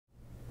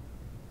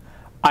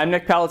I'm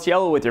Nick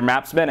Palatiello with your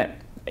MAPPS Minute.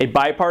 A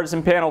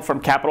bipartisan panel from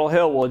Capitol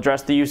Hill will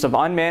address the use of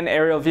unmanned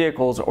aerial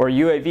vehicles, or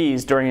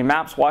UAVs, during a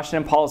MAPPS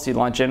Washington Policy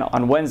Luncheon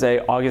on Wednesday,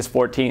 August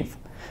 14th.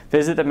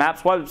 Visit the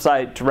MAPPS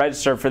website to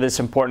register for this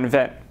important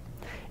event.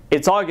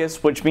 It's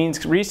August, which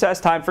means recess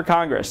time for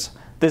Congress.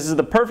 This is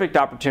the perfect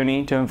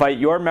opportunity to invite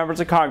your members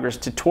of Congress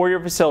to tour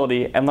your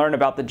facility and learn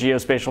about the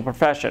geospatial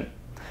profession.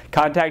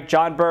 Contact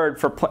John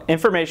Bird for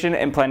information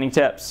and planning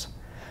tips.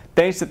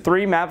 Thanks to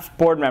 3 MAPPS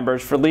board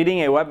members for leading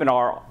a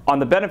webinar on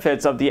the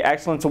benefits of the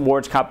Excellence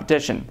Awards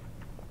competition.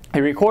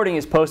 A recording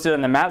is posted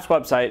on the MAPPS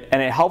website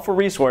and a helpful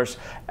resource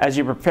as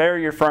you prepare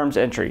your firm's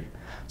entry.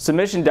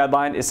 Submission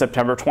deadline is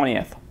September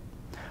 20th.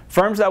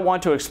 Firms that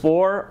want to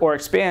explore or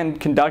expand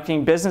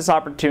conducting business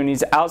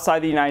opportunities outside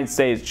the United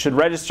States should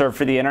register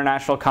for the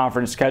international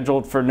conference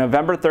scheduled for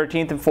November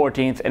 13th and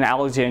 14th in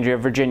Alexandria,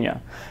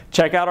 Virginia.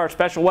 Check out our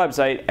special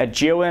website at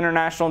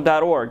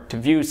geointernational.org to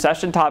view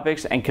session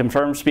topics and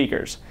confirm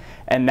speakers.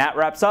 And that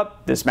wraps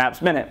up this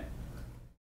MAPPS Minute.